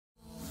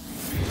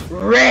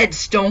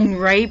Redstone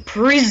Ray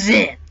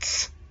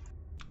presents.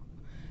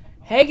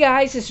 Hey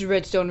guys, this is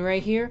Redstone Ray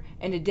here,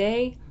 and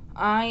today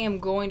I am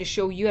going to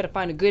show you how to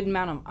find a good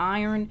amount of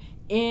iron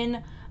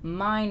in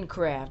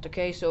Minecraft.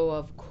 Okay, so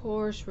of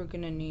course we're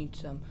gonna need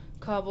some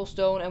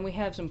cobblestone, and we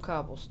have some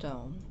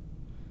cobblestone.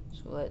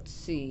 So let's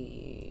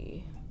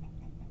see.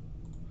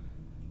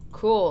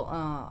 Cool.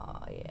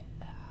 Yeah.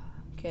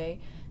 Okay.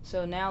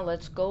 So now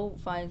let's go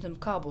find some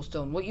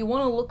cobblestone. What you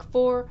want to look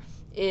for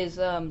is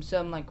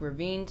some like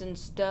ravines and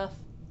stuff,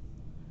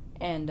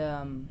 and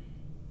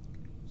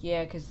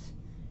yeah, 'cause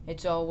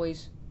it's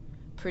always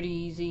pretty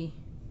easy.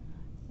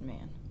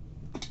 Man.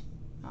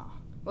 Oh.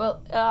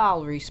 Well,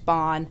 I'll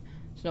respawn.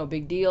 It's no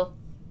big deal.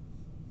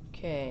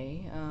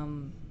 Okay,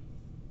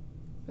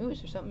 ooh,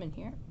 is there something in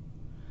here?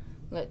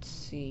 Let's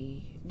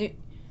see.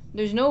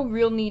 There's no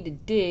real need to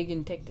dig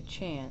and take the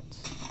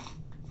chance.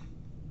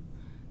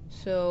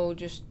 So,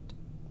 just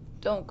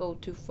don't go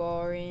too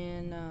far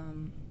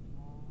in,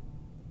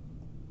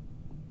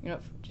 you know,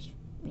 just,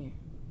 yeah.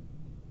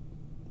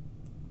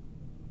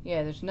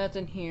 Yeah, there's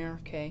nothing here,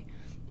 okay.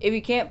 If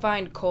you can't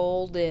find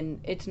coal,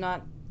 then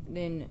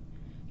then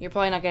you're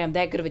probably not gonna have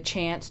that good of a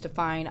chance to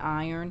find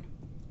iron.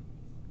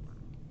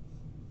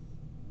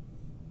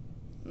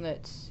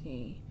 Let's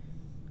see.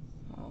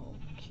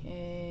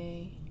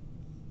 Okay.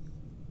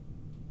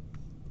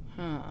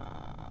 Huh.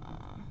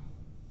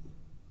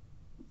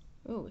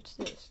 Ooh, what's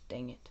this?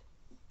 Dang it.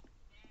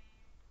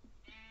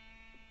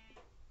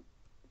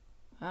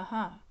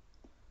 Aha.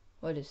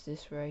 What is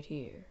this right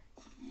here?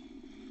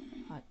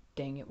 Ah,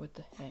 dang it, what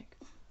the heck?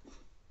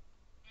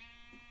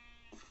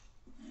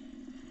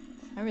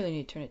 I really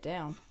need to turn it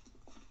down.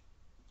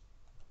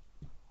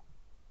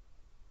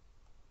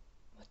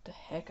 What the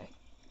heck?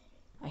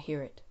 I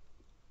hear it.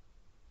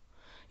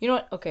 You know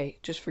what? Okay,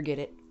 just forget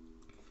it.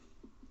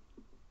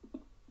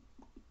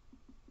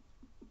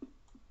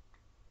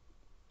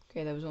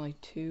 Okay, that was only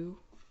 2.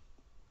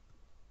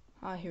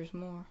 Ah, here's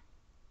more.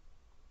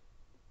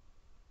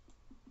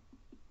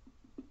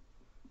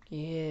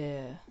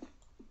 Yeah.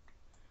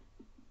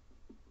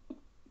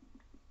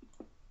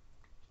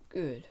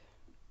 Good.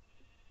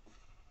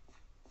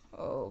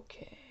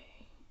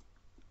 Okay.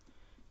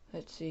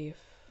 Let's see if...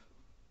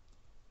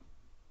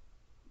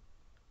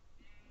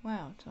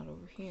 Wow, it's not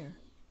over here.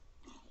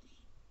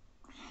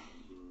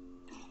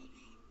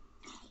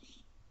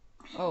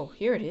 Oh,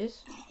 here it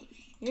is.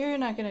 You're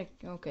not gonna...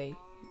 Okay,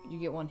 you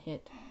get 1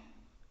 hit.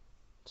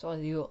 That's all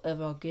you'll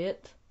ever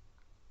get.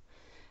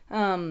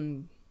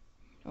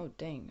 Oh,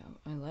 dang,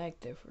 I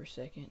lagged there for a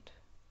second.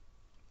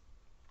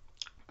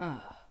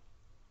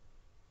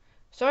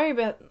 Sorry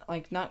about,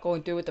 like, not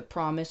going through with the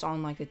promise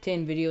on, like, the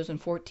 10 videos in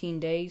 14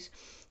 days.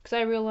 Because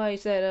I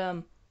realized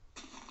that,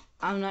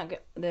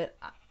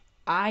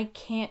 I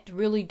can't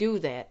really do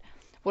that.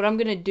 What I'm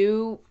gonna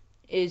do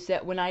is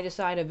that when I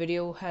decide a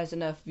video has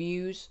enough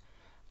views,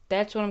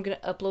 that's when I'm gonna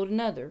upload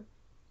another.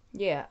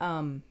 Yeah,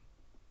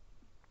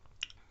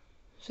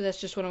 so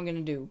that's just what I'm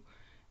gonna do.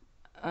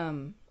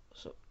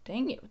 So,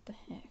 dang it, what the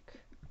heck?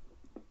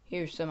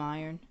 Here's some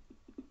iron.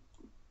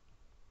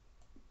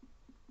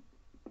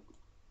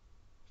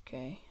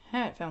 Okay, I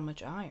haven't found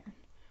much iron.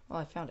 Well,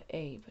 I found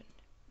A, but...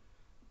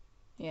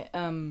 Yeah,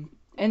 and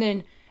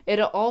then it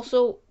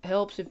also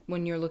helps if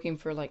when you're looking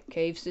for, like,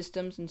 cave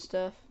systems and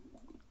stuff.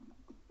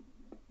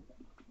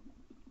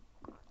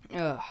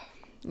 Yeah.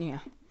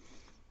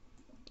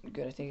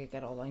 Good, I think I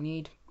got all I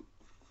need.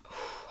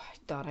 I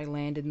thought I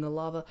landed in the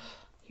lava.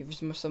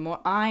 Here's some more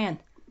iron.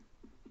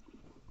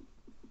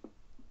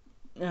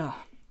 Ugh.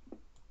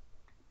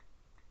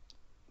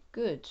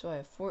 Good, so I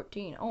have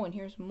 14. Oh, and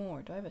here's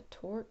more. Do I have a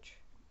torch?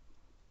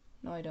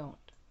 No, I don't.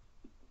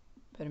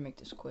 Better make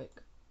this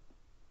quick.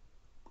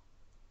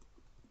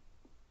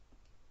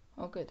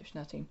 Oh, good, there's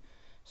nothing.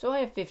 So I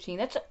have 15.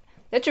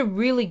 That's a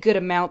really good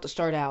amount to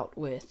start out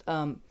with.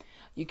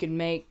 You can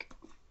make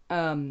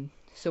some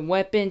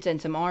weapons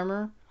and some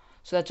armor,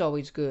 so that's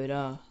always good.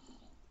 Now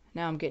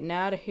I'm getting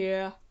out of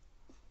here.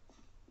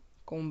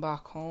 Going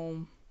back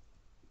home.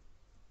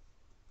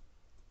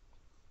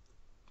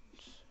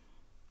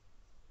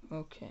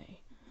 Okay.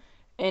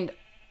 And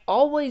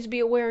always be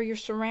aware of your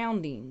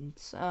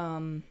surroundings.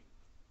 That's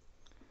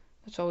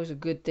always a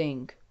good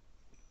thing.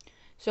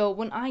 So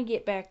when I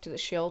get back to the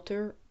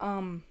shelter,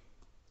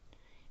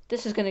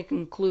 this is going to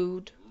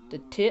conclude the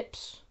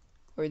tips,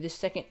 or this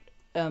second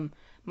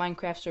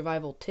Minecraft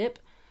survival tip.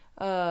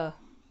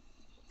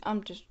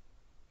 I'm just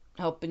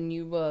helping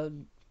you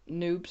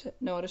noobs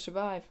know how to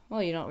survive.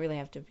 Well, you don't really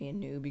have to be a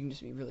noob. You can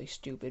just be really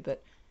stupid.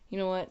 But you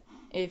know what?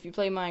 If you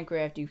play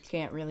Minecraft, you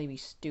can't really be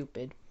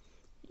stupid.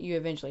 You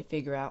eventually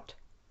figure out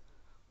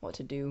what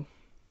to do.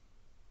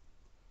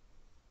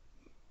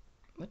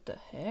 What the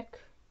heck?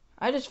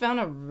 I just found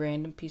a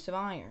random piece of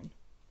iron.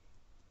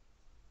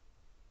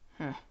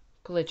 Huh.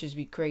 Glitches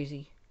be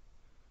crazy.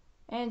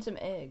 And some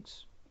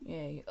eggs.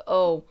 Yay.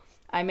 Oh,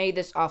 I made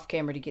this off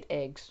camera to get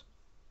eggs.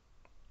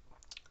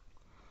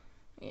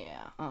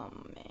 Yeah,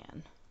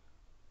 man.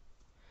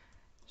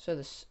 So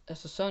as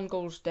the sun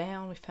goes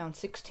down, we found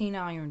 16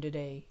 iron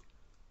today.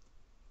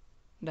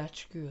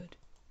 That's good.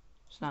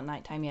 It's not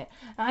nighttime yet.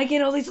 I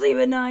can only sleep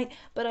at night,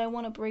 but I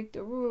want to break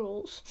the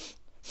rules.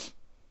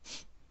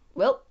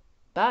 Well,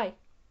 bye.